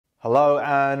Hello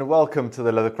and welcome to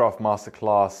the Leathercraft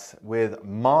Masterclass with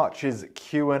March's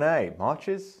Q&A.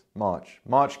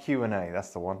 March Q&A,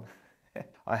 that's the one.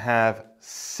 I have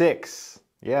six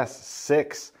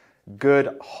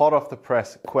good, hot off the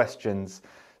press questions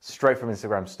straight from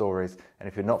Instagram stories. And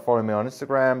if you're not following me on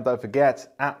Instagram, don't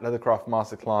forget at Leathercraft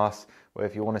Masterclass, where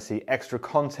if you want to see extra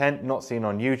content not seen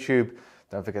on YouTube,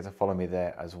 don't forget to follow me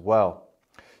there as well.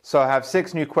 So I have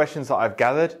 6 new questions that I've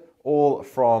gathered, all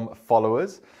from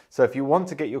followers. So if you want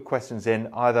to get your questions in,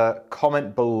 either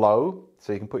comment below,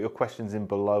 so you can put your questions in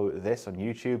below this on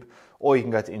YouTube, or you can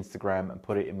go to Instagram and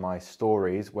put it in my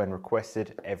stories when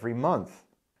requested every month.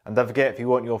 And don't forget, if you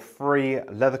want your free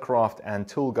Leathercraft and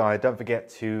tool guide, don't forget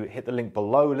to hit the link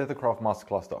below,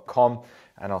 leathercraftmasterclass.com,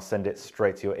 and I'll send it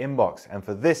straight to your inbox. And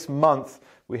for this month,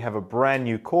 we have a brand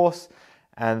new course,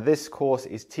 and this course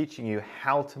is teaching you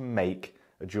how to make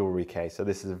a jewelry case. So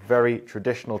this is a very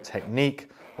traditional technique,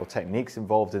 or techniques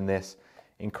involved in this,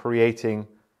 in creating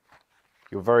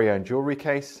your very own jewelry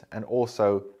case and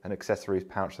also an accessories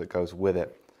pouch that goes with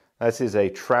it. Now, this is a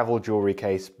travel jewelry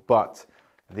case, but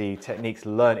the techniques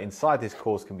learned inside this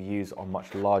course can be used on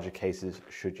much larger cases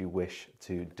should you wish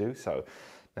to do so.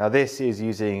 Now, this is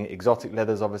using exotic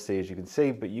leathers, obviously, as you can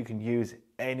see, but you can use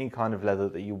any kind of leather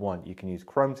that you want. You can use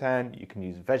chrome tan, you can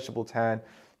use vegetable tan,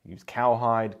 use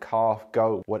cowhide, calf,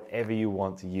 goat, whatever you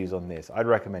want to use on this. I'd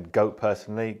recommend goat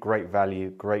personally. Great value,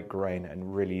 great grain,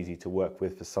 and really easy to work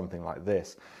with for something like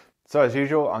this. So as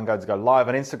usual, I'm going to go live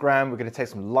on Instagram. We're going to take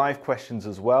some live questions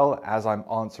as well as I'm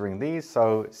answering these.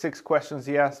 So 6 questions,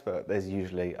 yes, but there's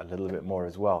usually a little bit more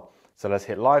as well. So let's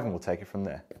hit live and we'll take it from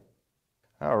there.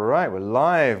 All right, we're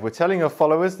live. We're telling your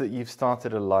followers that you've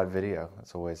started a live video.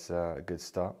 That's always a good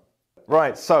start.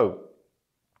 Right, so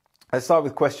let's start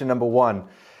with question number 1.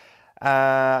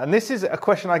 And this is a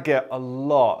question I get a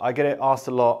lot. I get it asked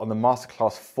a lot on the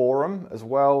Masterclass forum as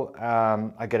well.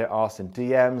 I get it asked in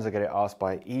DMs, I get it asked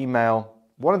by email.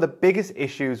 One of the biggest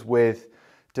issues with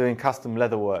doing custom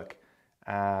leatherwork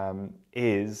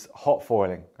is hot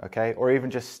foiling, okay? Or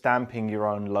even just stamping your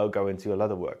own logo into your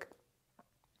leatherwork.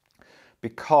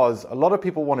 Because a lot of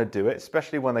people want to do it,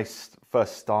 especially when they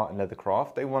first start in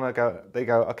leathercraft. They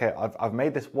go, okay, I've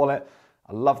made this wallet.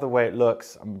 I love the way it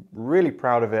looks. I'm really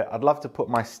proud of it. I'd love to put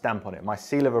my stamp on it, my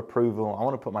seal of approval. I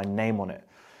want to put my name on it.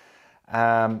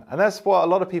 And that's what a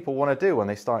lot of people want to do when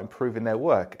they start improving their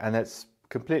work. And it's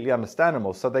completely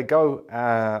understandable. So they go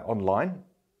online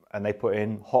and they put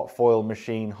in hot foil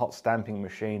machine, hot stamping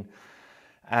machine.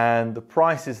 And the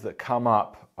prices that come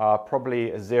up are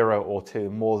probably a 0 or 2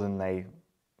 more than they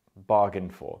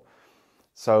bargained for.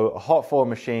 So a hot foil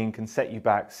machine can set you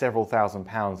back several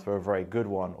 £1,000s for a very good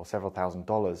one, or several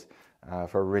 $1,000s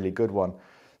for a really good one.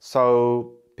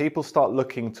 So people start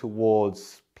looking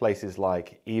towards places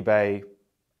like eBay,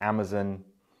 Amazon,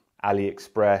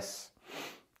 AliExpress,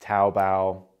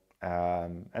 Taobao,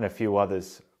 and a few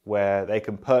others, where they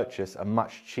can purchase a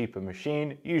much cheaper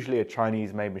machine, usually a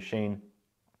Chinese-made machine.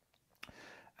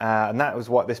 And that was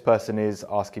what this person is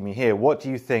asking me here. What do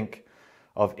you think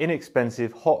of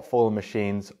inexpensive hot foil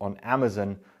machines on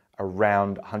Amazon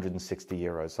around 160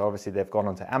 euros? So obviously they've gone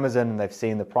onto Amazon and they've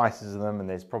seen the prices of them, and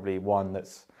there's probably one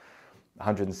that's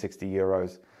 160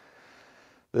 euros.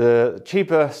 The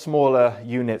cheaper, smaller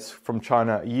units from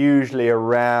China are usually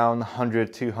around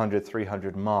 100, 200,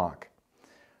 300 mark.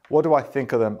 What do I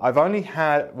think of them? I've only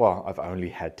had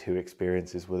 2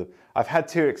 experiences with them. I've had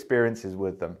 2 experiences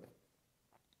with them.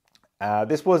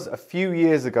 This was a few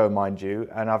years ago, mind you,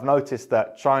 and I've noticed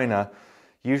that China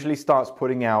usually starts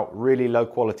putting out really low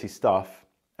quality stuff,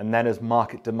 and then as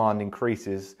market demand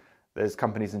increases, there's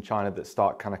companies in China that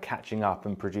start kind of catching up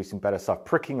and producing better stuff.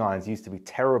 Pricking irons used to be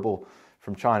terrible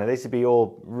from China. They used to be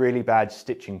all really bad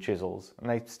stitching chisels, and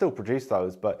they still produce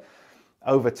those, but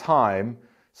over time,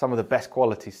 some of the best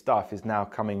quality stuff is now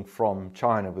coming from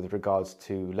China with regards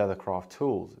to leathercraft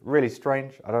tools. Really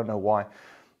strange, I don't know why.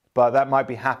 But that might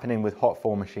be happening with hot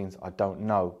foil machines, I don't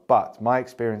know. But my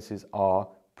experiences are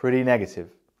pretty negative.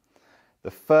 The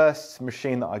first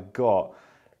machine that I got,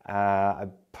 I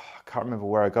can't remember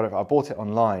where I got it. I bought it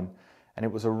online and it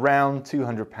was around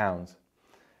 £200.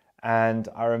 And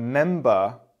I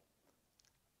remember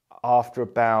after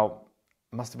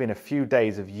must have been a few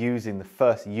days of using the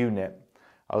first unit,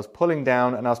 I was pulling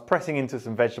down and I was pressing into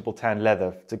some vegetable tan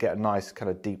leather to get a nice kind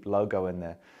of deep logo in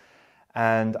there.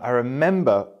 And I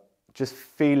remember just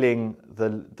feeling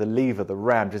the lever, the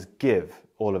ram, just give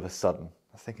all of a sudden.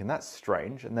 I was thinking, that's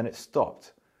strange, and then it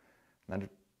stopped. And then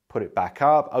put it back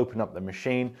up, open up the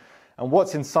machine, and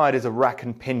what's inside is a rack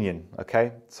and pinion,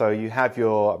 okay? So you have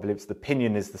I believe it's the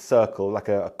pinion is the circle, like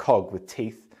a cog with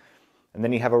teeth, And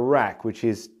then you have a rack, which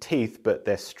is teeth, but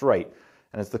they're straight.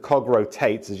 And as the cog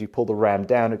rotates, as you pull the ram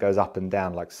down, it goes up and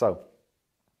down like so.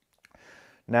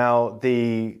 Now,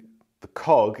 the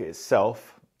cog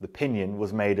itself, the pinion,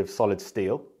 was made of solid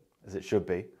steel, as it should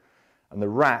be. And the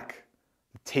rack,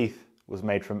 the teeth, was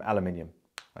made from aluminium,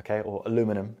 okay, or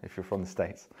aluminum if you're from the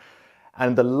States.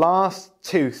 And the last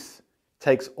tooth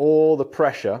takes all the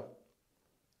pressure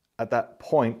at that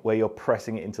point where you're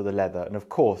pressing it into the leather. And of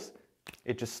course,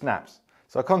 it just snaps.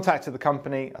 So I contacted the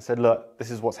company. I said, look,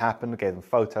 this is what's happened. I gave them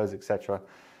photos, etc.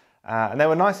 And they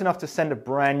were nice enough to send a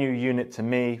brand new unit to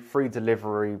me, free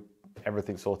delivery,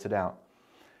 everything sorted out.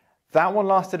 That one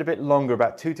lasted a bit longer,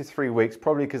 about 2 to 3 weeks,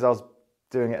 probably because I was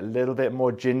doing it a little bit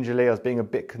more gingerly. I was being a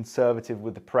bit conservative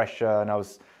with the pressure, and I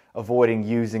was avoiding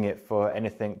using it for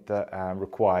anything that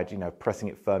required, pressing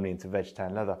it firmly into veg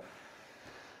tan leather.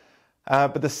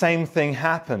 But the same thing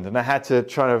happened, and I had to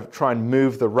try and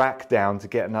move the rack down to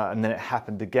get that, and then it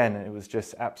happened again, and it was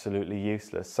just absolutely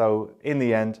useless. So in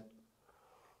the end,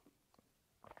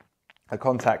 I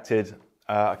contacted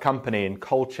a company in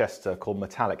Colchester called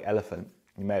Metallic Elephant.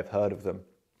 You may have heard of them.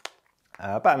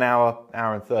 About an hour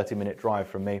and 30-minute drive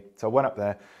from me. So I went up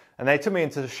there, and they took me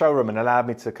into the showroom and allowed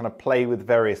me to kind of play with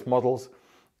various models.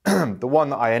 The one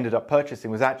that I ended up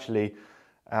purchasing was actually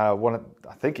I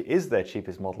think it is their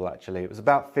cheapest model actually. It was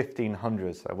about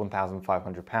 $1,500, so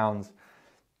 £1,500.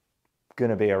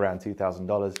 Gonna be around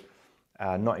 $2,000,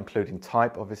 not including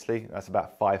type, obviously. That's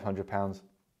about £500.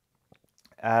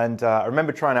 And I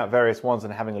remember trying out various ones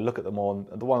and having a look at them all.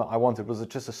 And the one that I wanted was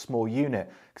just a small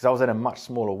unit, because I was in a much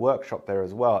smaller workshop there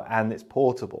as well, and it's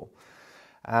portable.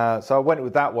 So I went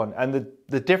with that one, and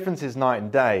the difference is night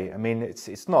and day. I mean,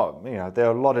 it's not, there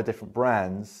are a lot of different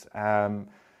brands,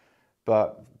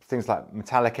 but things like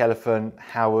Metallic Elephant,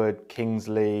 Howard,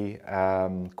 Kingsley,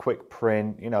 Quick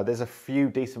Print, there's a few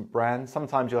decent brands.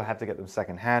 Sometimes you'll have to get them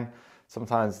secondhand.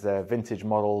 Sometimes they're vintage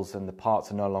models and the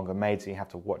parts are no longer made, so you have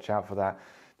to watch out for that.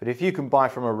 But if you can buy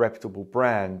from a reputable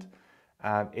brand,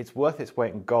 it's worth its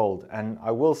weight in gold. And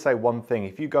I will say one thing,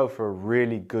 if you go for a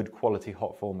really good quality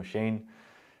hot form machine,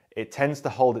 it tends to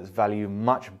hold its value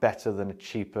much better than a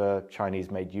cheaper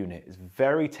Chinese-made unit. It's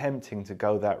very tempting to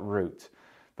go that route.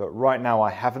 But right now,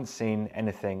 I haven't seen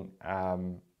anything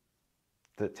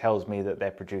that tells me that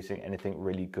they're producing anything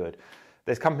really good.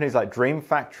 There's companies like Dream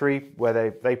Factory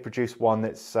where they produce one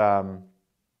that's,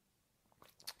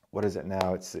 what is it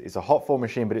now? It's a hot form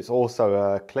machine, but it's also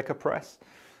a clicker press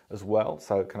as well.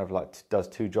 So it kind of like does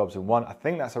two jobs in one. I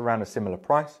think that's around a similar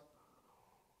price.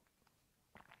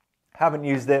 Haven't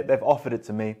used it. They've offered it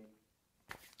to me,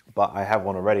 but I have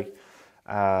one already.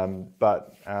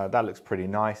 That looks pretty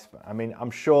nice. I mean,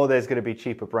 I'm sure there's going to be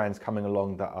cheaper brands coming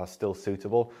along that are still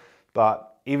suitable.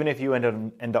 But even if you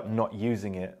end up not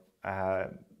using it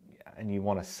and you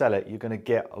want to sell it, you're going to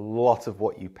get a lot of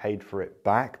what you paid for it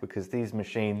back, because these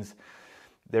machines,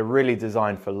 they're really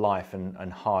designed for life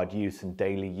and hard use and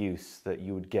daily use that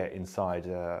you would get inside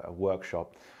a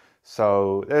workshop.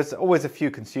 So there's always a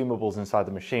few consumables inside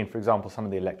the machine. For example, some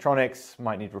of the electronics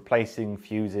might need replacing,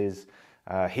 fuses,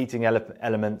 heating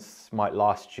elements might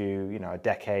last you, a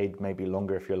decade, maybe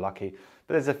longer if you're lucky.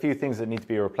 But there's a few things that need to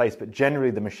be replaced. But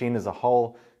generally, the machine as a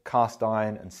whole, cast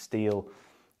iron and steel,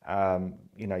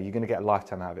 you're going to get a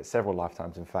lifetime out of it, several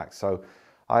lifetimes, in fact. So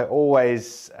I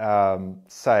always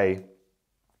say,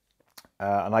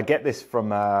 and I get this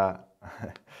from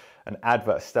an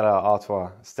advert, Stella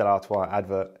Artois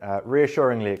advert,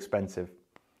 reassuringly expensive.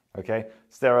 Okay,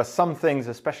 so there are some things,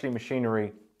 especially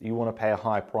machinery, you want to pay a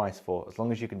high price for, as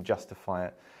long as you can justify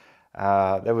it.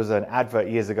 There was an advert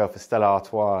years ago for Stella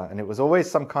Artois, and it was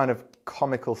always some kind of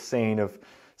comical scene of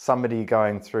somebody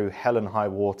going through hell and high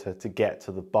water to get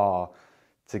to the bar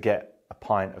to get a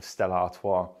pint of Stella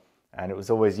Artois. And it was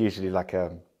always usually like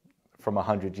from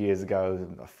 100 years ago,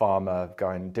 a farmer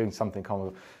doing something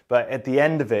comical. But at the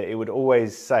end of it, it would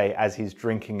always say, as he's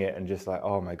drinking it and just like,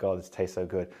 oh my God, this tastes so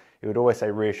good, it would always say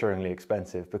reassuringly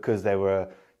expensive, because they were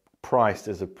priced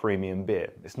as a premium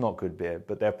beer. It's not good beer,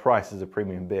 but they're priced as a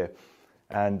premium beer.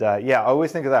 And yeah, I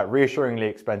always think of that, reassuringly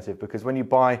expensive, because when you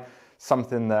buy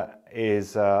something that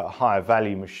is a higher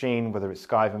value machine, whether it's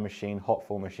skive machine, hot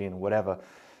form machine, or whatever,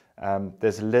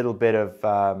 there's a little bit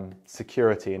of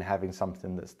security in having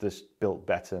something that's just built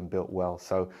better and built well.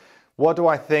 So what do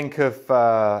I think of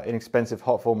inexpensive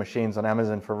hot form machines on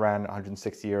Amazon for around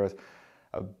 160 euros?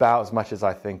 About as much as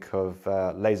I think of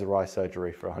laser eye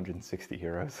surgery for 160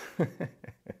 euros.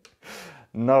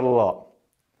 Not a lot.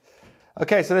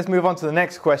 Okay, so let's move on to the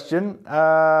next question.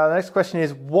 The next question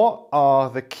is, what are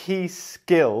the key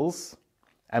skills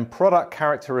and product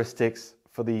characteristics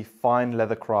for the fine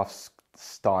leathercraft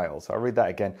style? So I'll read that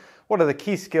again. what are the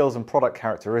key skills and product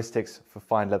characteristics for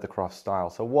fine leathercraft style?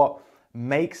 So what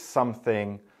makes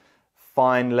something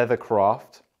fine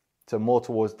leathercraft, so more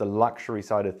towards the luxury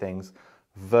side of things,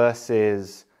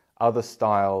 versus other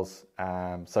styles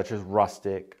such as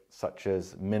rustic, such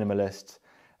as minimalist,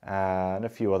 and a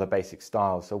few other basic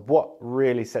styles. So what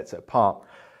really sets it apart?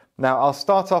 Now, I'll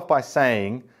start off by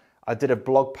saying I did a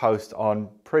blog post on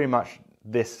pretty much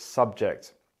this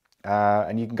subject,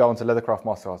 and you can go onto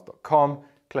leathercraftmasterclass.com,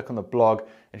 click on the blog,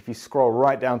 and if you scroll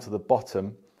right down to the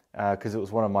bottom, because it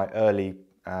was one of my early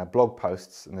blog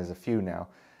posts, and there's a few now,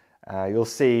 you'll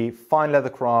see fine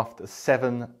leathercraft,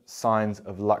 7 signs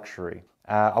of luxury.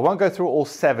 I won't go through all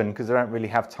 7 because I don't really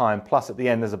have time. Plus at the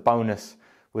end there's a bonus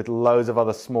with loads of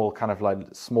other small, kind of like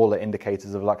smaller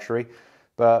indicators of luxury.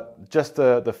 But just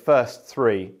the first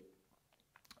 3,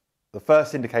 the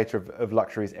first indicator of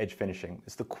luxury is edge finishing.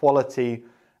 It's the quality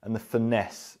and the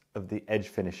finesse of the edge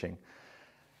finishing.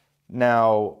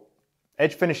 Now,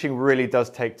 edge finishing really does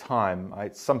take time.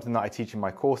 It's something that I teach in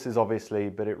my courses, obviously,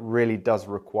 but it really does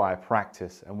require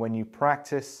practice. And when you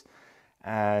practice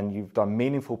and you've done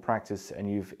meaningful practice and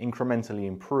you've incrementally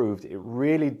improved, it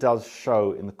really does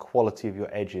show in the quality of your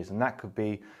edges. And that could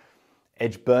be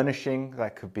edge burnishing,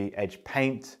 that could be edge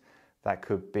paint, that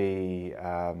could be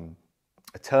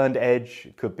a turned edge,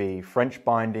 it could be French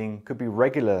binding, it could be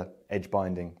regular edge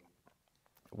binding.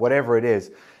 Whatever it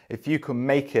is, if you can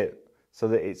make it so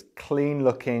that it's clean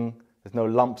looking, there's no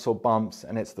lumps or bumps,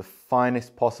 and it's the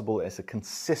finest possible, it's a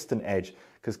consistent edge,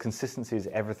 because consistency is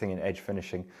everything in edge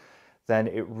finishing, then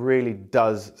it really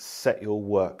does set your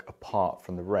work apart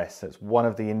from the rest. So it's one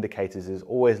of the indicators, is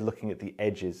always looking at the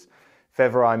edges. If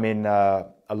ever I'm in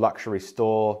a luxury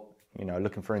store, you know,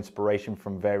 looking for inspiration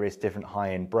from various different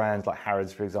high-end brands like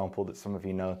Harrods, for example, that some of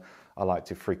you know I like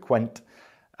to frequent.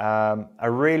 I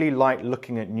really like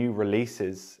looking at new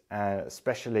releases,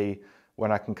 especially when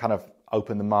I can kind of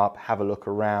open them up, have a look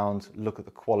around, look at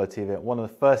the quality of it. One of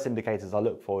the first indicators I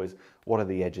look for is, what are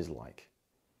the edges like?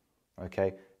 Okay,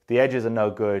 if the edges are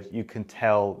no good, you can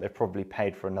tell they're probably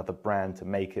paid for another brand to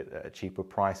make it at a cheaper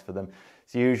price for them.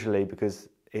 It's usually because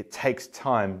it takes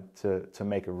time to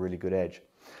make a really good edge.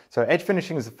 So edge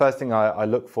finishing is the first thing I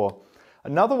look for.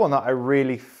 Another one that I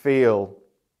really feel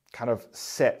kind of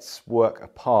sets work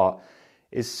apart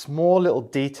is small little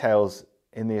details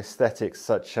in the aesthetics,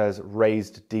 such as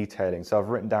raised detailing. So I've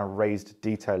written down raised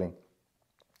detailing.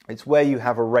 It's where you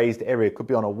have a raised area. It could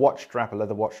be on a watch strap, a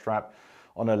leather watch strap,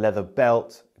 on a leather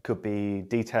belt. It could be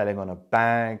detailing on a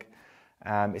bag.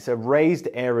 It's a raised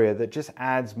area that just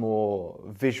adds more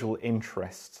visual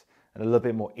interest and a little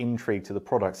bit more intrigue to the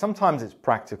product. Sometimes it's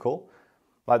practical,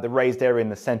 like the raised area in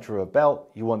the center of a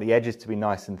belt. You want the edges to be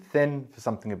nice and thin for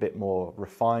something a bit more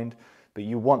refined, but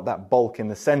you want that bulk in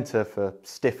the center for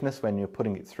stiffness when you're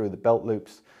putting it through the belt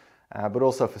loops, but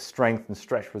also for strength and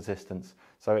stretch resistance.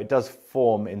 So it does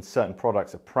form in certain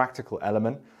products a practical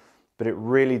element, but it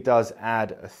really does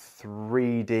add a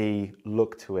 3D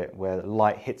look to it, where the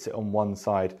light hits it on one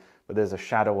side, but there's a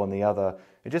shadow on the other.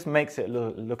 It just makes it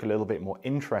look a little bit more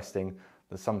interesting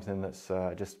than something that's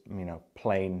just, you know,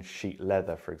 plain sheet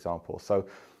leather, for example. So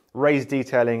raised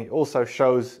detailing also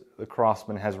shows the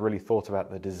craftsman has really thought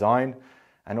about the design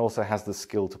and also has the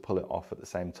skill to pull it off at the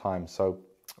same time. So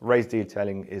raised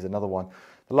detailing is another one.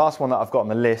 The last one that I've got on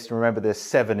the list, and remember there's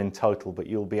 7 in total, but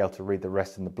you'll be able to read the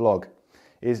rest in the blog,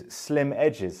 is slim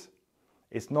edges.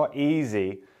 It's not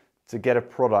easy to get a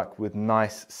product with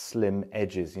nice slim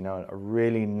edges, you know, a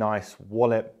really nice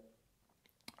wallet.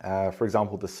 For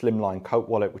example, the Slimline coat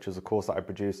wallet, which was a course that I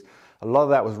produced, a lot of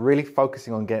that was really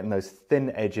focusing on getting those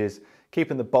thin edges,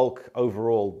 keeping the bulk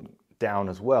overall down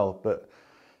as well. But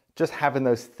just having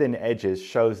those thin edges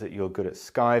shows that you're good at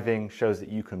skiving, shows that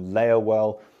you can layer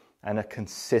well, and a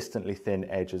consistently thin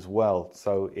edge as well.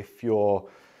 So if you're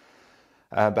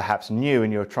perhaps new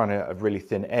and you're trying to a really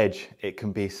thin edge, it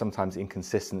can be sometimes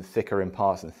inconsistent, thicker in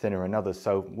parts and thinner in others.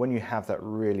 So when you have that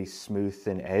really smooth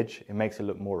thin edge, it makes it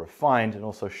look more refined and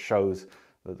also shows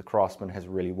that the craftsman has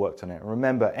really worked on it. And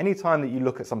remember, anytime that you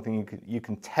look at something, you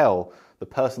can tell the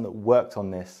person that worked on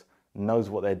this knows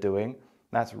what they're doing.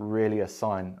 That's really a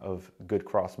sign of good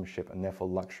craftsmanship and therefore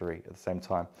luxury at the same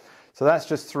time. So that's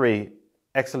just 3: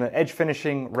 excellent edge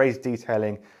finishing, raised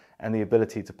detailing, and the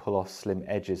ability to pull off slim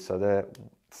edges. So they're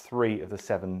 3 of the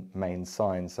 7 main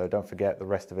signs. So don't forget, the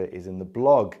rest of it is in the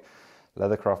blog,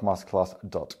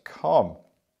 leathercraftmasterclass.com.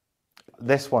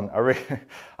 This one,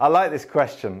 I like this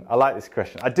question.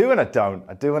 I do and I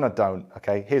don't.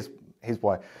 Okay, here's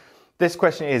why. This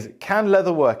question is, can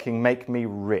leatherworking make me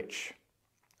rich?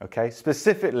 Okay,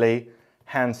 specifically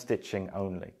hand stitching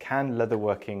only. Can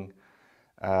leatherworking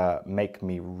make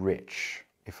me rich?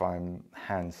 if I'm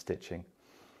hand stitching?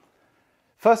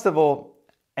 First of all,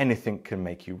 anything can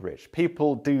make you rich.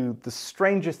 People do the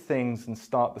strangest things and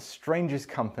start the strangest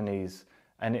companies,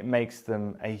 and it makes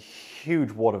them a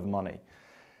huge wad of money.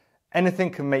 Anything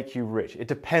can make you rich. It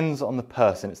depends on the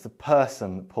person. It's the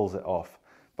person that pulls it off.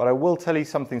 But I will tell you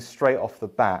something straight off the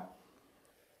bat.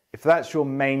 If that's your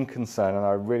main concern, and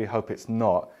I really hope it's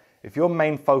not, if your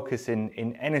main focus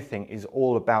in anything is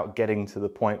all about getting to the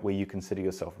point where you consider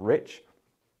yourself rich,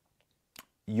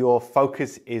 your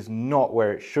focus is not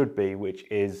where it should be, which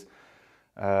is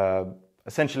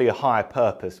essentially a higher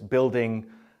purpose, building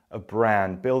a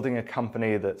brand, building a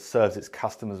company that serves its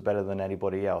customers better than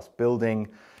anybody else, building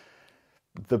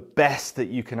the best that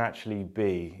you can actually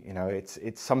be. You know, it's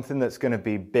something that's going to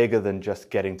be bigger than just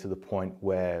getting to the point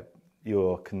where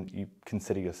you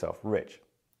consider yourself rich.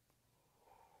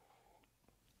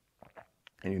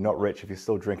 And you're not rich if you're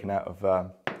still drinking out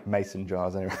of mason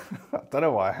jars. Anyway, I don't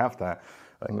know why I have that.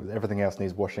 I think everything else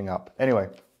needs washing up. Anyway,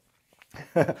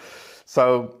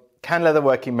 so can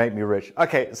leatherworking make me rich?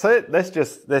 Okay, so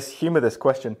let's humor this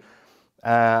question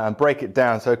and break it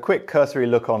down. So a quick cursory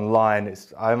look online.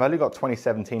 I've only got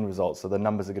 2017 results, so the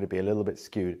numbers are going to be a little bit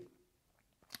skewed.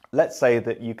 Let's say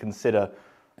that you consider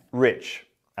rich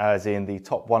as in the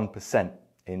top 1%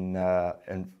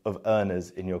 of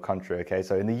earners in your country. Okay,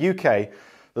 so in the UK,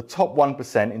 the top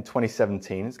 1% in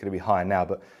 2017, it's going to be higher now,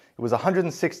 but it was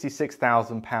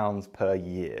 £166,000 per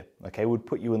year. Okay, would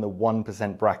put you in the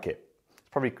 1% bracket. It's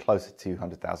probably closer to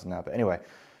 200,000 now, but anyway,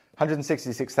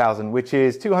 166,000, which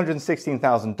is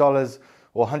 $216,000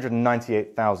 or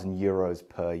 198,000 euros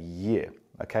per year.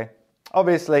 Okay,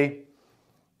 obviously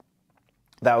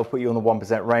that will put you on the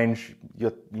 1% range.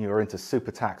 You're into super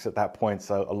tax at that point,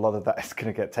 so a lot of that is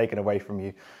going to get taken away from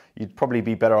you. You'd probably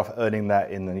be better off earning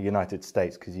that in the United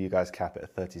States because you guys cap it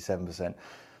at 37%.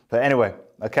 But anyway,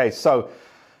 okay, so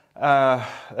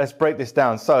let's break this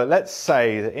down. So let's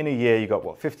say that in a year you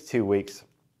got, 52 weeks.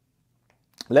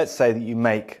 Let's say that you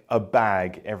make a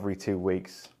bag every 2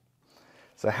 weeks.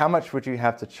 So how much would you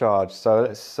have to charge? So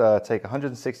let's take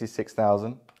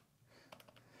 166,000.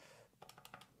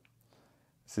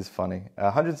 This is funny.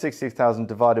 166,000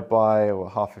 divided by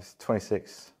half is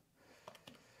 26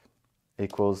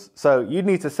 equals. So you'd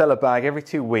need to sell a bag every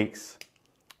 2 weeks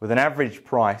with an average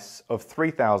price of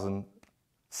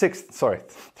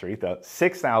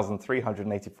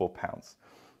 £6,384.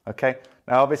 Okay.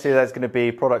 Now, obviously, there's going to be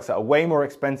products that are way more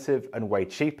expensive and way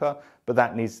cheaper, but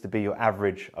that needs to be your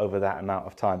average over that amount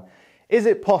of time. Is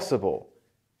it possible?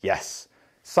 Yes.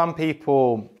 Some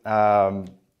people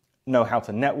know how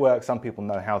to network. Some people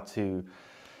know how to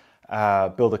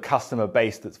build a customer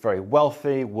base that's very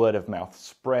wealthy. Word of mouth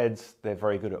spreads. They're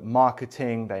very good at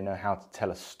marketing. They know how to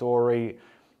tell a story.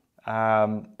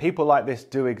 People like this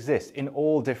do exist in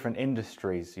all different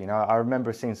industries. You know, I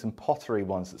remember seeing some pottery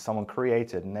ones that someone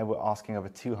created, and they were asking over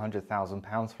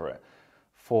 £200,000 for it,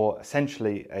 for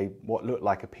essentially what looked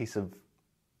like a piece of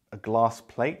a glass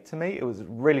plate to me. It was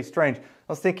really strange. I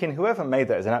was thinking, whoever made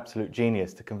that is an absolute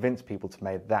genius to convince people to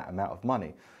make that amount of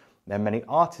money. There are many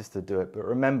artists that do it, but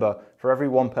remember, for every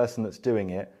one person that's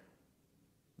doing it,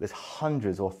 there's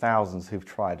hundreds or thousands who've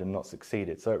tried and not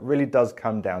succeeded. So it really does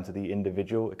come down to the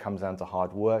individual. It comes down to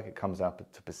hard work. It comes down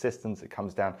to persistence. It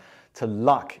comes down to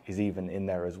luck is even in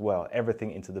there as well.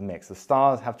 Everything into the mix. The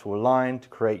stars have to align to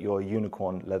create your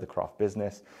unicorn leathercraft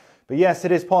business. But yes,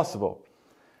 it is possible.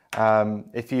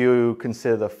 If you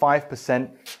consider the 5%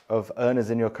 of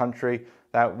earners in your country,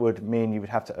 that would mean you would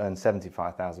have to earn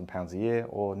 £75,000 a year,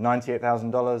 or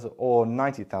 $98,000, or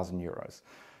 90,000 euros.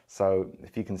 So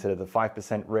if you consider the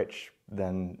 5% rich,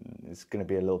 then it's going to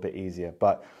be a little bit easier.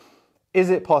 But is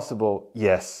it possible?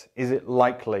 Yes. Is it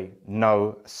likely?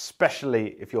 No,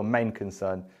 especially if your main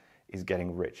concern is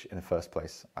getting rich in the first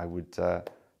place. I would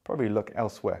probably look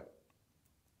elsewhere.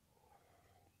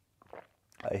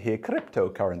 I hear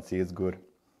cryptocurrency is good,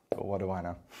 but what do I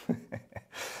know?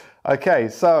 Okay,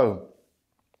 so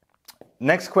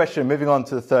next question, moving on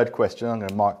to the third question. I'm going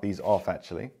to mark these off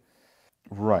actually.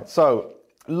 Right, so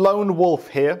Lone Wolf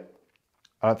here.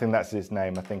 I don't think that's his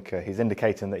name. I think he's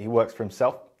indicating that he works for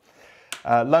himself.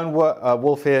 Lone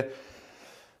Wolf here.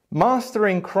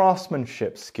 Mastering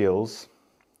craftsmanship skills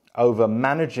over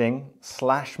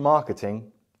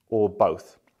managing/marketing, or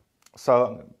both.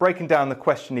 So breaking down the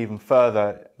question even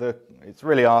further, it's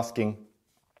really asking,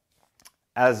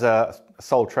 as a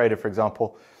sole trader, for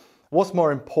example, what's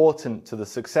more important to the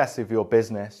success of your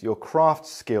business, your craft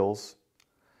skills,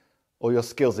 or your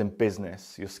skills in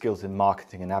business, your skills in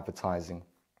marketing and advertising?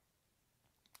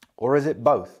 Or is it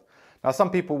both? Now, some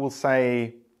people will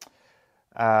say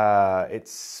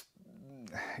it's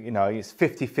you know, it's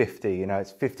 50-50, you know,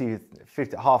 it's 50,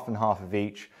 half and half of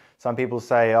each. Some people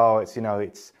say, oh, it's, you know,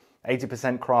 it's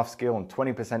 80% craft skill and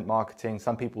 20% marketing.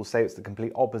 Some people say it's the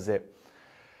complete opposite.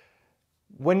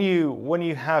 When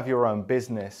you have your own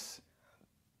business,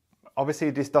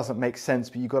 obviously this doesn't make sense,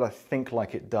 but you've got to think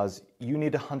like it does. You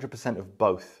need 100% of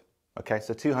both, okay?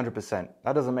 So 200%.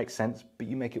 That doesn't make sense, but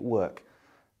you make it work.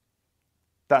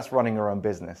 That's running your own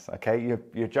business, okay?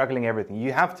 You're juggling everything.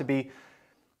 You have to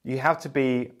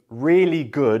be really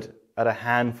good at a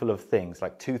handful of things,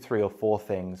 like 2, 3, or 4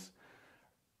 things,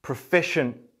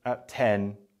 proficient at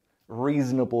 10,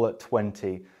 reasonable at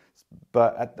 20,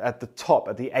 but at the top,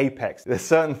 at the apex, there's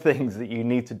certain things that you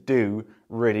need to do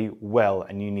really well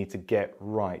and you need to get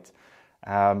right.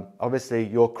 Obviously,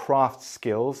 your craft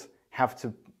skills have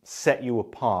to set you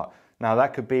apart. Now,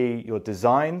 that could be your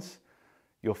designs,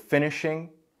 your finishing,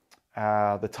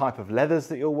 the type of leathers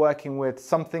that you're working with.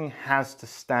 Something has to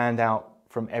stand out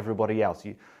from everybody else.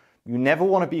 You never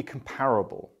want to be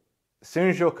comparable. As soon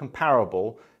as you're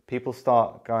comparable, people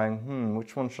start going,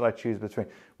 which one should I choose between?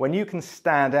 When you can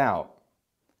stand out,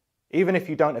 even if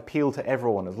you don't appeal to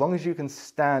everyone, as long as you can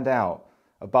stand out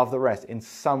above the rest in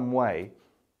some way,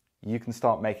 you can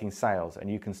start making sales and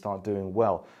you can start doing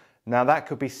well. Now, that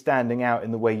could be standing out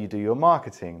in the way you do your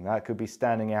marketing. That could be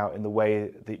standing out in the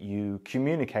way that you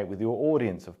communicate with your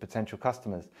audience of potential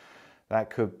customers. That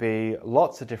could be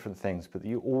lots of different things, but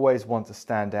you always want to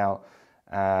stand out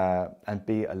and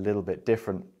be a little bit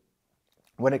different.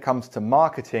 When it comes to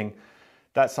marketing,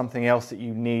 that's something else that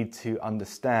you need to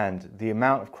understand. The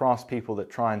amount of craftspeople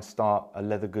that try and start a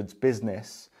leather goods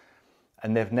business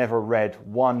and they've never read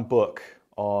one book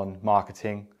on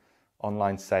marketing,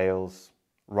 online sales,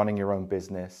 running your own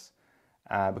business,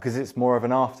 because it's more of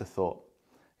an afterthought.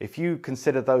 If you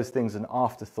consider those things an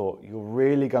afterthought, you're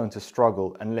really going to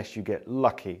struggle unless you get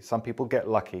lucky. Some people get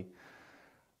lucky,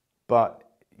 but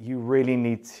you really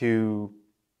need to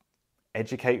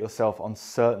educate yourself on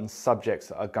certain subjects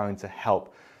that are going to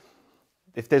help.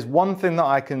 If there's one thing that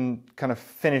I can kind of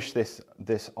finish this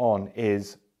on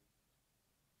is,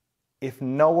 if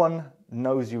no one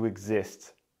knows you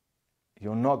exist,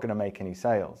 you're not going to make any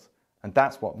sales. And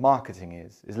that's what marketing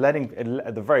is letting,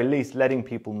 at the very least, letting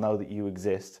people know that you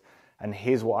exist. And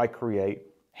here's what I create.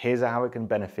 Here's how it can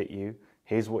benefit you.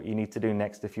 Here's what you need to do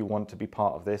next if you want to be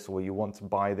part of this, or you want to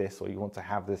buy this, or you want to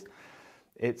have this.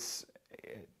 It's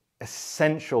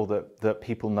essential that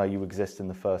people know you exist in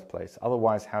the first place.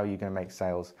 Otherwise, how are you going to make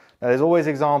sales? Now, there's always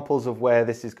examples of where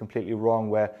this is completely wrong,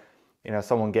 where, you know,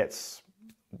 someone gets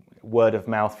word of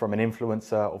mouth from an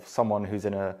influencer of someone who's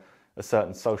in a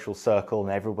certain social circle and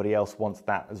everybody else wants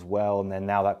that as well, and then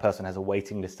now that person has a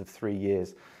waiting list of 3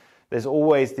 years. There's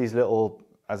always these little,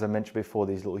 as I mentioned before,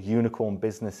 these little unicorn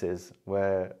businesses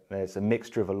where there's a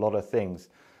mixture of a lot of things,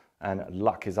 and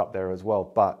luck is up there as well.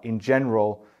 But in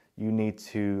general, you need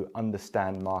to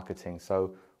understand marketing.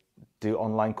 So do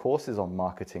online courses on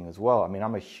marketing as well. I mean,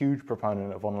 I'm a huge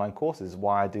proponent of online courses.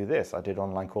 Why I do this? I did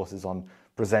online courses on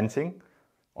presenting,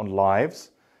 on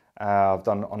lives. I've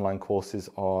done online courses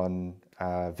on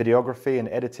videography and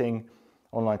editing,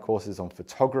 online courses on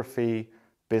photography,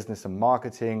 business and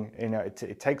marketing. You know,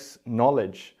 it takes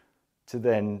knowledge to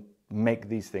then make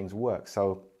these things work.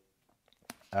 So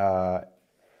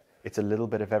it's a little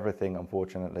bit of everything,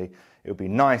 unfortunately. It would be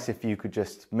nice if you could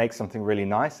just make something really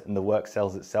nice and the work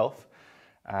sells itself.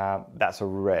 That's a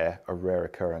rare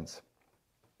occurrence.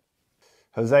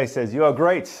 Jose says, "You are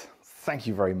great." Thank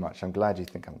you very much. I'm glad you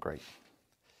think I'm great.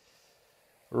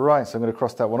 Right, so I'm going to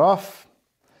cross that one off.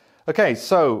 Okay,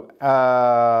 so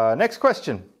next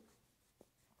question.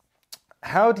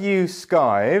 How do you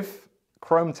skive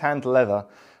chrome tanned leather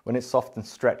when it's soft and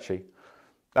stretchy?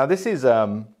 Now, this is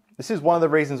one of the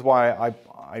reasons why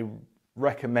I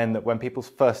recommend that when people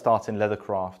first start in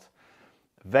leathercraft,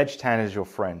 veg tan is your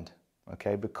friend,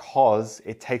 okay? Because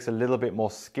it takes a little bit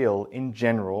more skill in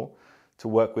general to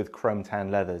work with chrome tan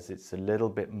leathers. It's a little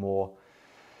bit more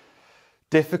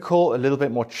difficult, a little bit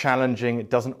more challenging. It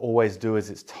doesn't always do as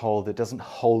it's told. It doesn't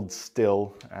hold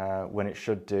still when it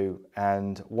should do.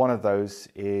 And one of those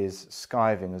is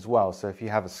skiving as well. So if you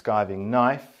have a skiving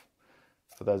knife,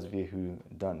 for those of you who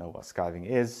don't know what skiving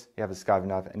is, you have a skiving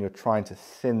knife and you're trying to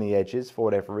thin the edges for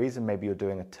whatever reason. Maybe you're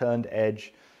doing a turned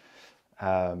edge.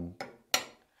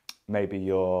 Maybe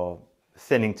you're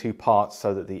thinning 2 parts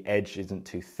so that the edge isn't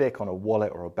too thick on a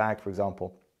wallet or a bag, for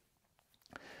example.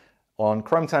 On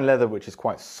chrome tan leather, which is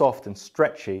quite soft and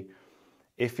stretchy,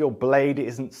 if your blade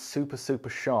isn't super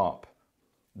sharp,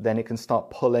 then it can start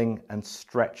pulling and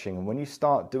stretching. And when you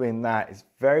start doing that, it's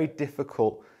very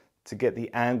difficult to get the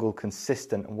angle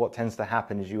consistent. And what tends to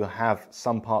happen is you have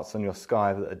some parts on your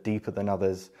skive that are deeper than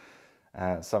others,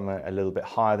 some are a little bit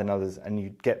higher than others, and you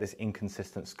get this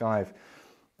inconsistent skive.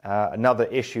 Another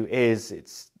issue is it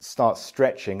starts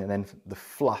stretching and then the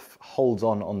fluff holds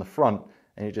on the front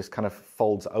and it just kind of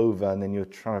folds over, and then you're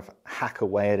trying to hack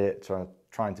away at it,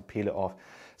 trying to peel it off.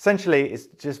 Essentially, it's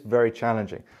just very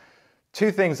challenging.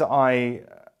 Two things that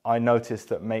I noticed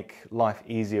that make life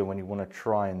easier when you want to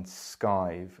try and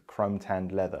skive chrome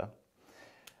tanned leather.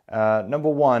 Number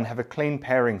one, have a clean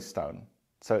paring stone.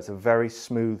 So it's a very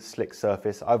smooth, slick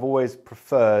surface. I've always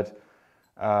preferred,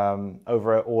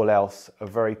 over all else, a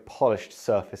very polished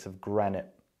surface of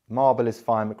granite. Marble is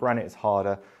fine, but granite is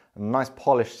harder. A nice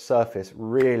polished surface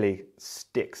really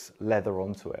sticks leather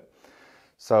onto it.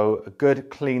 So a good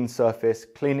clean surface,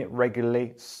 clean it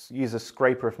regularly, use a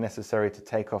scraper if necessary to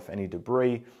take off any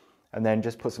debris, and then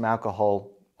just put some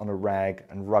alcohol on a rag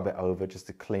and rub it over just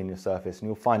to clean your surface, and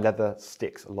you'll find leather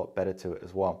sticks a lot better to it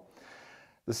as well.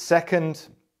 The second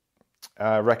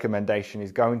recommendation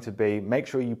is going to be make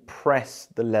sure you press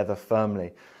the leather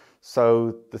firmly.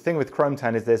 So the thing with chrome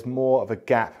tan is there's more of a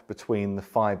gap between the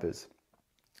fibers.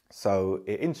 So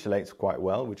it insulates quite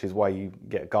well, which is why you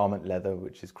get garment leather,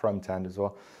 which is chrome tanned as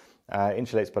well.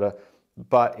 Insulates better,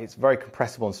 but it's very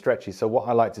compressible and stretchy. So what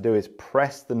I like to do is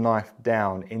press the knife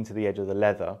down into the edge of the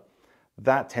leather.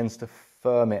 That tends to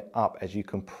firm it up as you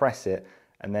compress it.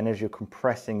 And then as you're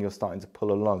compressing, you're starting to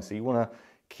pull along. So you want to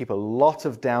keep a lot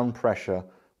of down pressure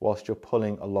whilst you're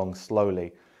pulling along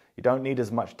slowly. You don't need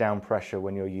as much down pressure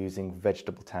when you're using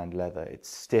vegetable tanned leather. It's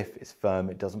stiff, it's firm,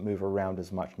 it doesn't move around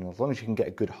as much. And as long as you can get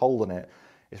a good hold on it,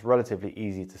 it's relatively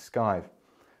easy to skive.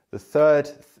 The third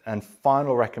and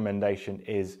final recommendation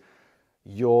is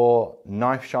your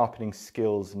knife sharpening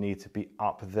skills need to be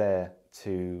up there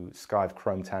to skive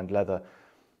chrome tanned leather.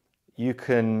 You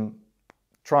can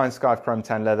try and skive chrome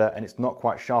tanned leather and it's not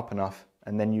quite sharp enough,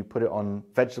 and then you put it on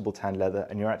vegetable tanned leather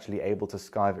and you're actually able to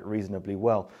skive it reasonably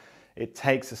well. It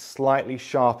takes a slightly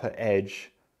sharper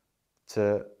edge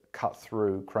to cut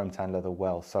through chrome tanned leather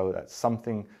well. So that's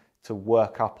something to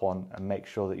work up on and make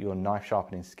sure that your knife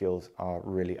sharpening skills are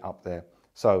really up there.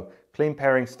 So clean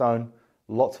paring stone,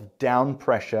 lots of down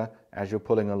pressure as you're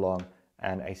pulling along,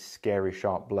 and a scary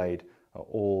sharp blade are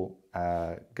all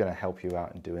going to help you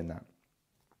out in doing that.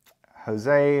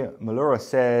 Jose Malura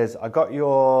says, I got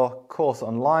your course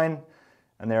online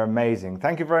and they're amazing.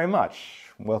 Thank you very much.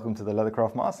 Welcome to the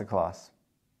Leathercraft Masterclass.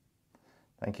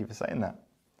 Thank you for saying that.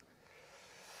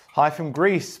 Hi from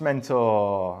Greece,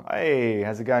 mentor. Hey,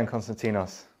 how's it going,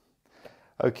 Konstantinos?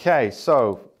 Okay,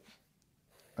 so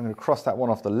I'm going to cross that one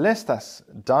off the list. That's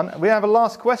done. We have a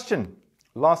last question.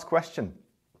 Last question.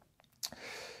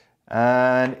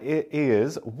 And it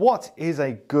is, what is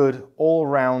a good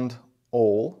all-round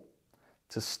awl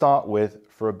to start with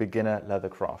for a beginner leather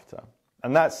crafter?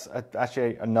 And that's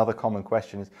actually another common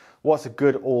question, is what's a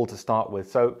good awl to start with?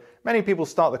 So many people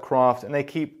start the craft and they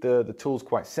keep the tools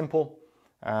quite simple,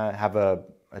 have a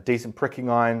decent pricking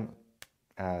iron,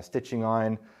 stitching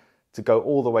iron to go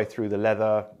all the way through the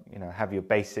leather, you know, have your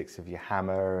basics of your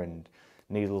hammer and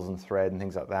needles and thread and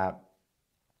things like that.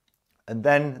 And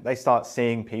then they start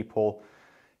seeing people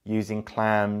using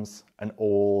clams and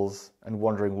awls and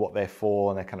wondering what they're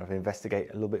for, and they kind of investigate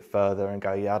a little bit further and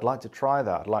go, yeah, I'd like to try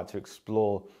that. I'd like to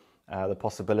explore the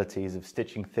possibilities of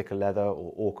stitching thicker leather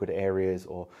or awkward areas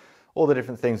or all the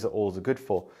different things that awls are good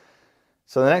for.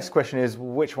 So the next question is,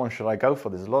 which one should I go for?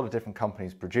 There's a lot of different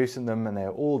companies producing them, and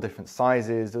they're all different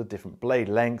sizes, all different blade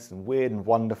lengths, and weird and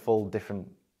wonderful, different,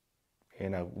 you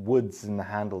know, woods in the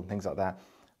handle and things like that.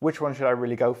 Which one should I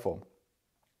really go for?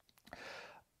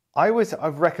 I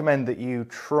recommend that you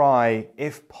try,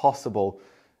 if possible,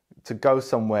 to go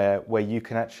somewhere where you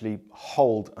can actually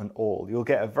hold an awl. You'll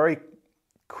get a very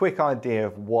quick idea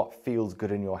of what feels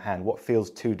good in your hand, what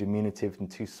feels too diminutive and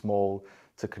too small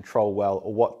to control well,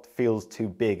 or what feels too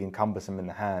big and cumbersome in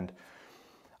the hand.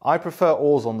 I prefer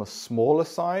awls on the smaller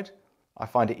side. I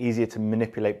find it easier to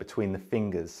manipulate between the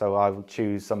fingers, so I will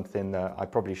choose something that I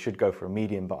probably should go for a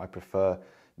medium, but I prefer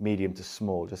medium to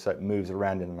small, just so it moves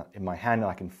around in my hand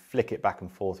and I can flick it back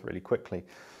and forth really quickly.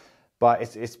 But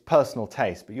it's personal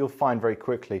taste, but you'll find very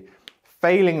quickly,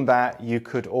 failing that, you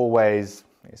could always,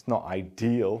 it's not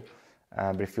ideal,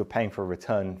 but if you're paying for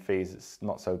return fees, it's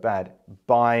not so bad,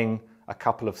 buying a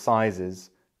couple of sizes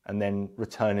and then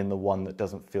returning the one that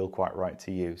doesn't feel quite right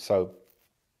to you. So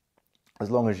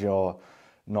as long as you're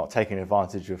not taking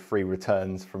advantage of free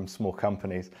returns from small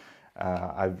companies,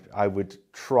 I would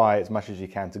try as much as you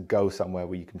can to go somewhere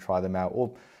where you can try them out.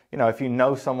 Or, you know, if you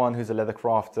know someone who's a leather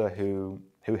crafter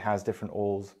who has different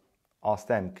awls, ask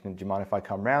them, do you mind if I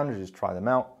come round and just try them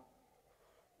out?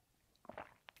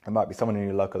 There might be someone in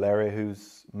your local area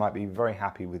who's might be very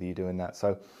happy with you doing that.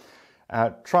 So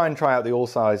try out the all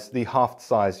size, the half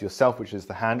size yourself, which is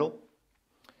the handle.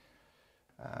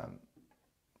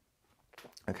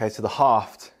 Okay, so the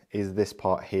haft is this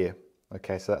part here.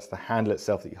 Okay, so that's the handle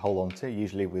itself that you hold on to,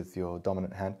 usually with your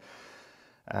dominant hand.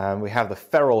 We have the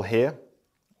ferrule here,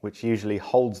 which usually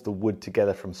holds the wood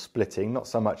together from splitting. Not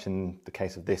so much in the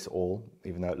case of this awl,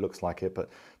 even though it looks like it, but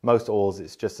most awls,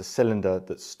 it's just a cylinder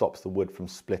that stops the wood from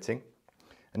splitting.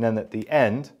 And then at the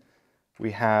end, we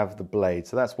have the blade.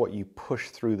 So that's what you push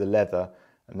through the leather,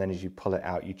 and then as you pull it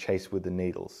out, you chase with the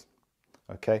needles.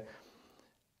 Okay.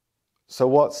 So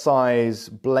what size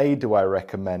blade do I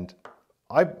recommend?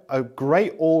 A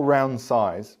great all-round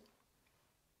size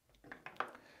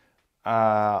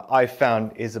I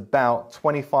found is about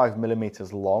 25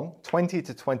 millimeters long, 20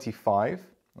 to 25.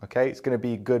 Okay, it's going to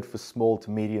be good for small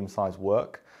to medium-sized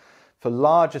work. For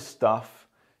larger stuff,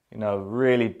 you know,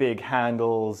 really big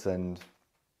handles and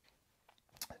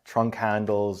trunk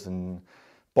handles and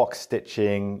box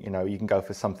stitching, you know, you can go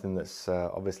for something that's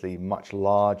obviously much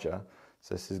larger.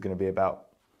 So this is going to be about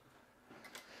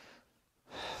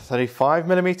 35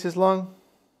 millimeters long,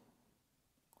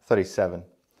 37.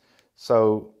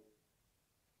 So,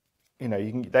 you know,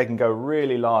 they can go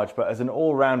really large, but as an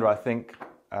all-rounder, I think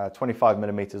 25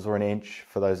 millimeters or an inch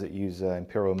for those that use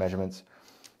imperial measurements.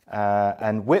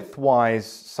 And width-wise,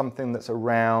 something that's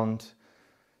around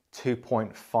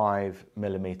 2.5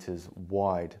 millimeters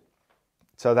wide.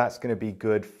 So that's going to be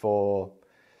good for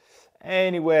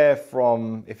anywhere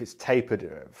from, if it's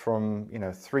tapered, from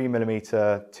 3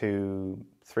 millimeter to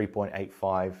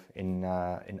 3.85 in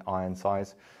iron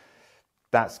size.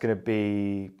 That's going to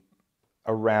be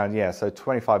around, yeah, so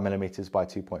 25 millimeters by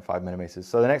 2.5 millimeters.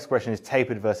 So the next question is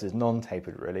tapered versus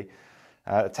non-tapered, really.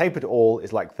 A tapered awl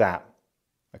is like that.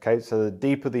 Okay, so the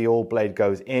deeper the awl blade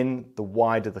goes in, the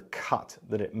wider the cut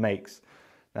that it makes.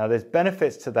 Now there's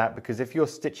benefits to that, because if you're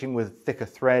stitching with thicker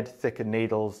thread, thicker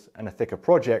needles, and a thicker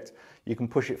project, you can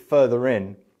push it further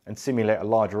in and simulate a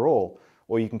larger awl,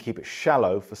 or you can keep it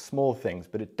shallow for small things,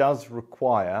 but it does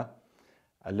require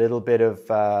a little bit of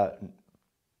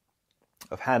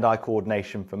hand-eye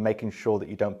coordination for making sure that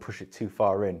you don't push it too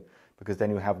far in, because then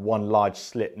you have one large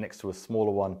slit next to a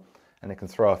smaller one and it can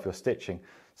throw off your stitching.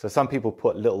 So some people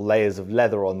put little layers of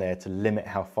leather on there to limit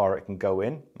how far it can go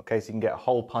in. Okay, so you can get a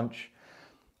hole punch,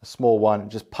 a small one,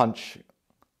 just punch,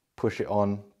 push it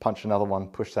on, punch another one,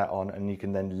 push that on, and you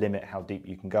can then limit how deep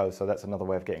you can go. So that's another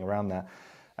way of getting around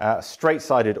that.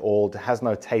 Straight-sided awl has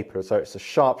no taper, so it's a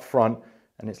sharp front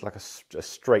and it's like a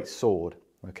straight sword.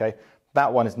 Okay,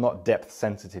 that one is not depth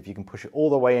sensitive. You can push it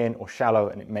all the way in or shallow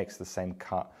and it makes the same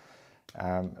cut.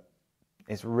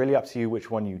 It's really up to you which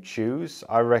one you choose.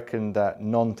 I reckon that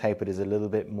non-tapered is a little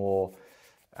bit more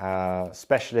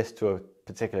specialist to a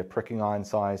particular pricking iron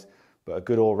size, but a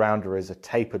good all-rounder is a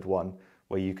tapered one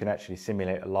where you can actually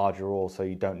simulate a larger awl, so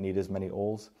you don't need as many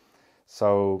awls.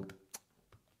 So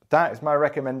that is my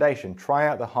recommendation. Try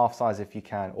out the half size if you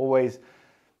can. Always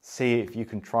see if you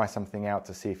can try something out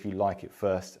to see if you like it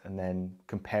first, and then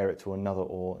compare it to another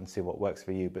awl and see what works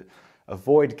for you. But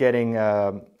avoid getting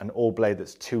an awl blade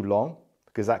that's too long,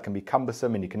 because that can be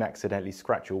cumbersome and you can accidentally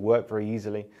scratch your work very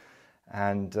easily.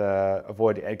 And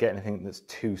avoid getting anything that's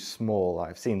too small.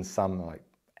 I've seen some like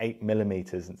 8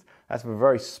 millimeters. And that's for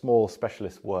very small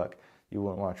specialist work. You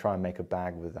wouldn't want to try and make a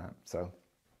bag with that. So,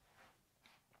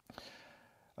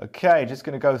 okay, just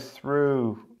going to go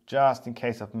through just in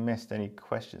case I've missed any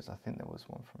questions. I think there was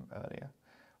one from earlier.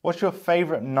 What's your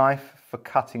favorite knife for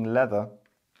cutting leather?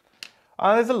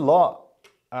 There's a lot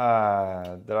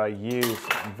that I use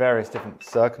in various different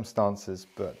circumstances,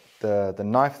 but the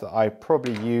knife that I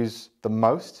probably use the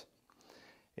most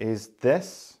is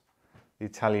this, the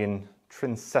Italian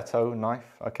Trinsetto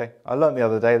knife. Okay, I learned the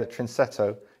other day that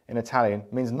Trinsetto in Italian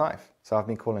means knife, so I've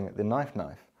been calling it the knife.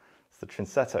 It's the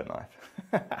Trinsetto knife.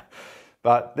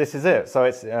 But this is it. So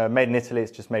it's made in Italy.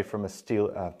 It's just made from a steel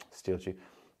tube,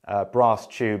 brass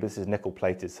tube. This is nickel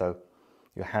plated, so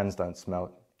your hands don't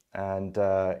smell. And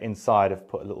inside I've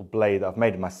put a little blade that I've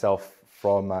made myself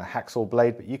from a hacksaw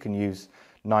blade, but you can use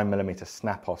 9mm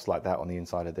snap-offs like that on the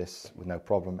inside of this with no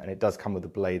problem. And it does come with a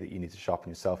blade that you need to sharpen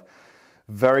yourself.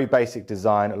 Very basic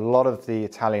design. A lot of the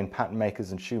Italian pattern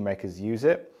makers and shoemakers use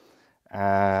it.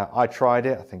 I tried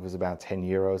it. I think it was about 10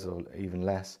 euros or even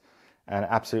less, and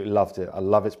absolutely loved it. I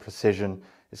love its precision.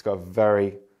 It's got a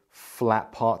very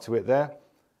flat part to it there.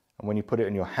 And when you put it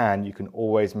in your hand, you can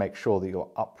always make sure that you're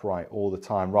upright all the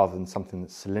time, rather than something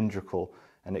that's cylindrical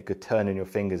and it could turn in your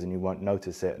fingers and you won't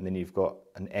notice it, and then you've got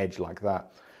an edge like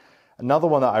that. Another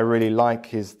one that I really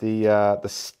like is the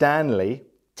Stanley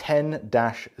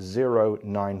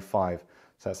 10-095.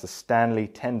 So that's the Stanley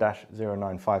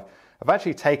 10-095. I've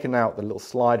actually taken out the little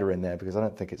slider in there because I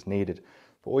don't think it's needed.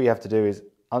 But all you have to do is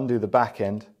undo the back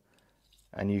end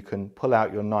and you can pull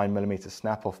out your 9mm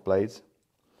snap-off blades,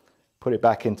 put it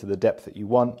back into the depth that you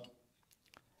want,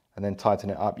 and then tighten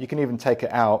it up. You can even take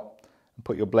it out and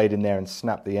put your blade in there and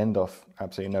snap the end off,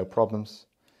 absolutely no problems.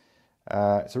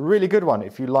 It's a really good one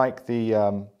if you like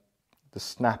the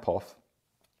snap-off.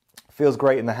 Feels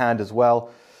great in the hand as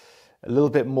well. A little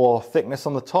bit more thickness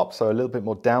on the top, so a little bit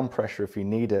more down pressure if you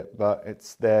need it, but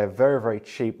they're very, very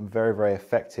cheap and very, very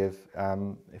effective.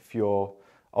 If you're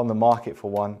on the market for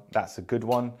one, that's a good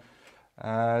one.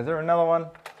 Is there another one?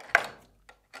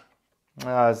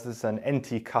 There's an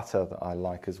NT Cutter that I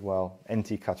like as well.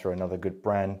 NT Cutter, another good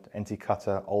brand. NT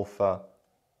Cutter, Alpha.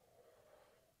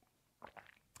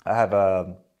 I have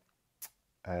a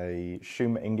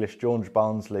English George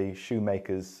Barnsley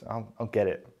Shoemakers. I'll get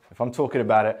it. If I'm talking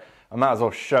about it, I might as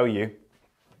well show you.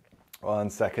 1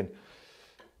 second.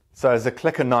 So there's a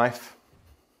clicker knife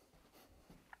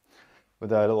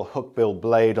with a little hook bill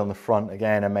blade on the front.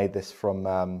 Again, I made this from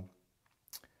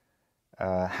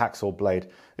hacksaw blade.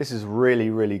 This is really,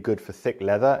 really good for thick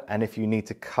leather, and if you need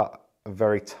to cut a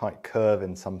very tight curve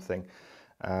in something,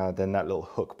 then that little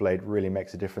hook blade really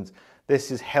makes a difference.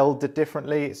 This is held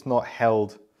differently. It's not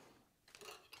held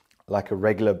like a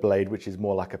regular blade, which is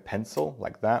more like a pencil,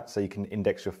 like that, so you can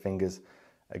index your fingers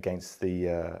against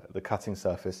the cutting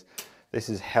surface. This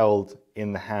is held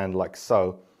in the hand like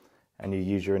so, and you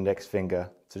use your index finger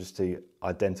to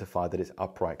identify that it's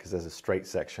upright because there's a straight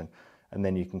section, and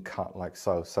then you can cut like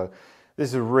so. So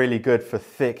this is really good for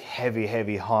thick,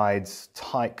 heavy hides,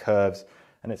 tight curves,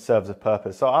 and it serves a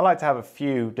purpose. So I like to have a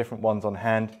few different ones on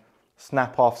hand.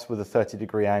 Snap-offs with a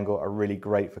 30-degree angle are really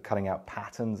great for cutting out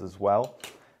patterns as well,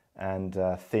 and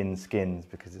thin skins,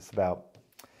 because it's about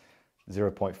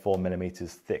 0.4mm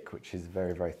thick, which is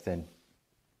very, very thin.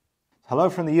 Hello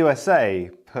from the USA.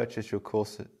 Purchased your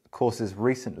courses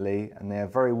recently, and they are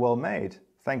very well made.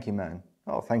 Thank you, man.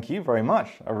 Oh, thank you very much.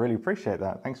 I really appreciate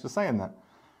that. Thanks for saying that.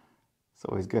 It's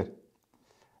always good.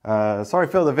 Sorry,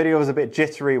 Phil, the video was a bit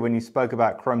jittery when you spoke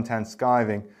about chrome tan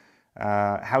skiving.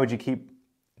 How would you keep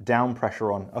down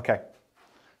pressure on? Okay,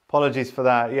 apologies for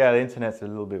that. Yeah, the internet's a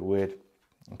little bit weird.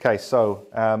 Okay, so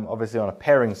obviously on a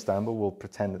paring stone, but we'll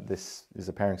pretend that this is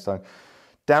a paring stone.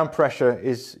 Down pressure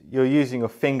is you're using your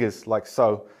fingers like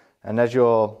so, and as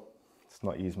you're, let's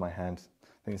not use my hand,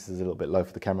 I think this is a little bit low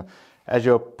for the camera. As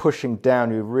you're pushing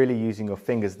down, you're really using your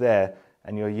fingers there,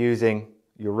 and you're using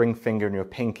your ring finger and your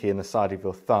pinky and the side of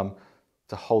your thumb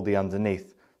to hold the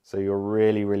underneath. So you're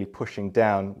really, really pushing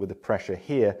down with the pressure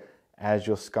here as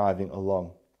you're skiving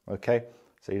along, okay?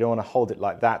 So you don't want to hold it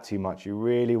like that too much. You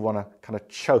really want to kind of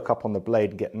choke up on the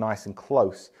blade and get nice and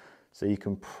close so you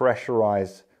can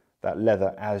pressurize that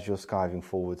leather as you're skiving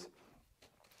forwards.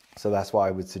 So that's what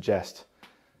I would suggest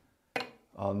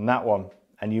on that one.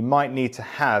 And you might need to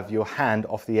have your hand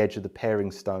off the edge of the paring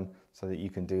stone so that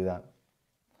you can do that.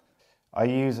 I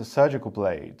use a surgical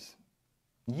blade.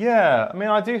 Yeah, I mean,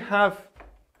 I do have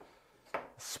a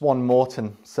Swan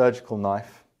Morton surgical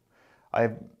knife.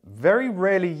 I very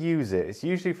rarely use it. It's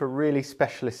usually for really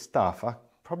specialist stuff. I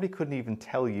probably couldn't even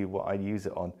tell you what I use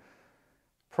it on.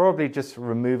 Probably just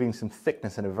removing some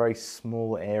thickness in a very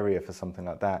small area for something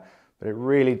like that. But it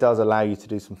really does allow you to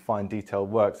do some fine detailed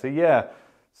work. So yeah,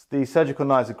 the surgical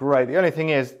knives are great. The only thing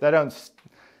is they don't,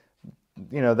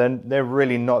 you know, they're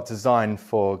really not designed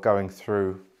for going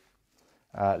through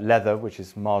leather, which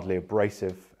is mildly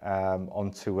abrasive,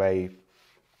 onto a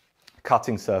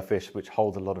cutting surface which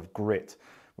holds a lot of grit,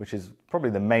 which is probably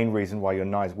the main reason why your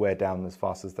knives wear down as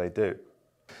fast as they do.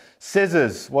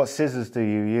 Scissors. What scissors do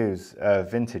you use?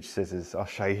 Vintage scissors. I'll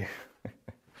show you.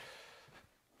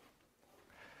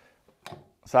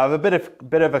 So I have a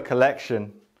bit of a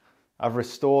collection. I've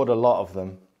restored a lot of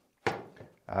them.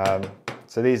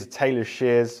 So these are tailor's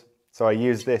shears. So I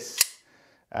use this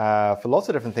for lots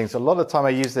of different things. A lot of the time I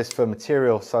use this for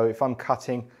material. So if I'm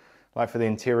cutting, like for the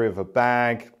interior of a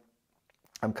bag,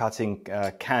 I'm cutting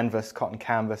canvas, cotton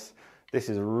canvas. This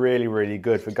is really, really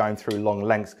good for going through long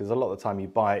lengths, because a lot of the time you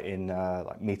buy it in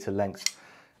like meter lengths,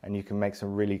 and you can make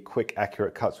some really quick,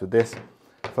 accurate cuts with this.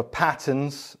 For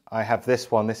patterns, I have this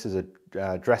one. This is a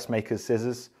dressmaker's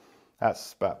scissors.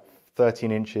 That's about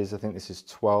 13 inches. I think this is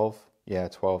 12. Yeah,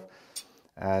 12.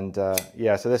 And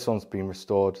yeah, so this one's been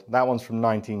restored. That one's from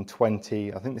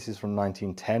 1920. I think this is from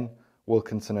 1910.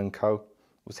 Wilkinson & Co. It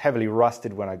was heavily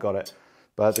rusted when I got it.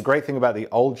 But the great thing about the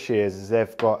old shears is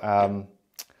they've got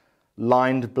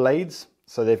lined blades.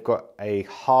 So they've got a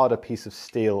harder piece of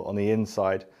steel on the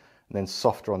inside. and then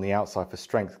softer on the outside for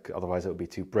strength, otherwise it would be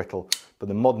too brittle. But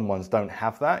the modern ones don't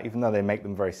have that, even though they make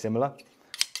them very similar.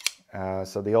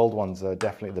 So the old ones are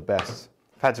definitely the best.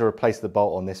 I've had to replace the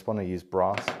bolt on this one. I use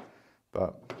brass,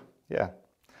 but yeah.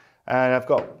 And I've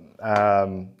got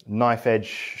knife edge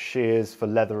shears for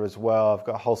leather as well. I've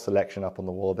got a whole selection up on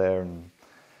the wall there. And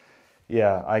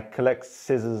yeah, I collect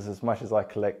scissors as much as I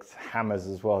collect hammers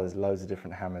as well. There's loads of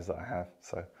different hammers that I have.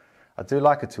 So I do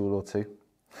like a tool or two.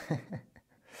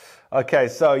 Okay,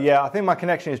 so yeah, I think my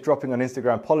connection is dropping on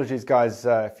Instagram. Apologies, guys,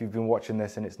 if you've been watching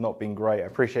this and it's not been great. I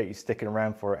appreciate you sticking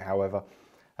around for it, however.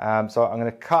 So I'm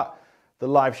going to cut the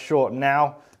live short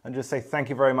now and just say thank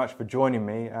you very much for joining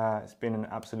me. It's been an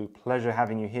absolute pleasure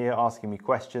having you here, asking me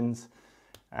questions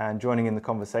and joining in the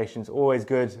conversation. It's always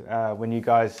good when you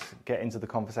guys get into the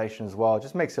conversation as well. It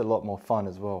just makes it a lot more fun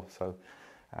as well, so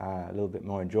a little bit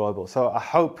more enjoyable. So I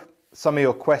hope some of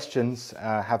your questions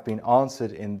have been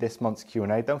answered in this month's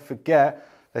Q&A. Don't forget,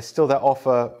 there's still that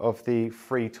offer of the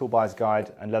free tool buyer's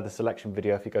guide and leather selection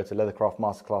video if you go to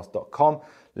leathercraftmasterclass.com,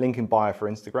 link in bio for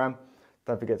Instagram.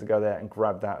 Don't forget to go there and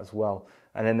grab that as well.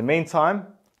 And in the meantime,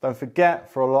 don't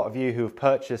forget, for a lot of you who have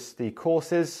purchased the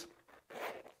courses,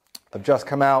 I've just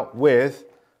come out with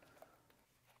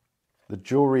the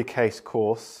jewelry case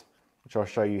course, which I'll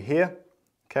show you here.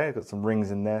 Okay, I've got some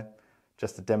rings in there,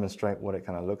 just to demonstrate what it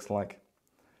kind of looks like.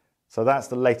 So that's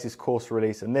the latest course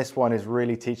release, and this one is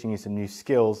really teaching you some new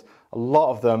skills. A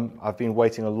lot of them I've been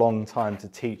waiting a long time to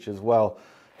teach as well.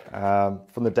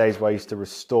 From the days where I used to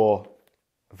restore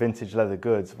vintage leather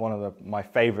goods, one of my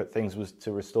favorite things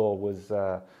to restore was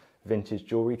vintage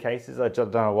jewelry cases. I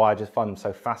don't know why, I just find them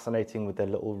so fascinating with their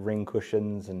little ring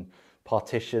cushions and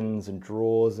partitions and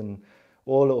drawers and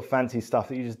all little fancy stuff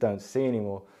that you just don't see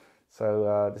anymore.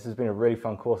 So this has been a really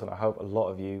fun course, and I hope a lot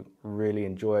of you really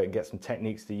enjoy it and get some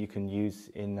techniques that you can use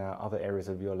in other areas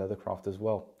of your leathercraft as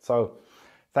well. So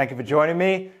thank you for joining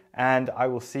me, and I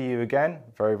will see you again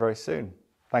very, very soon.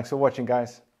 Thanks for watching,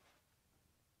 guys.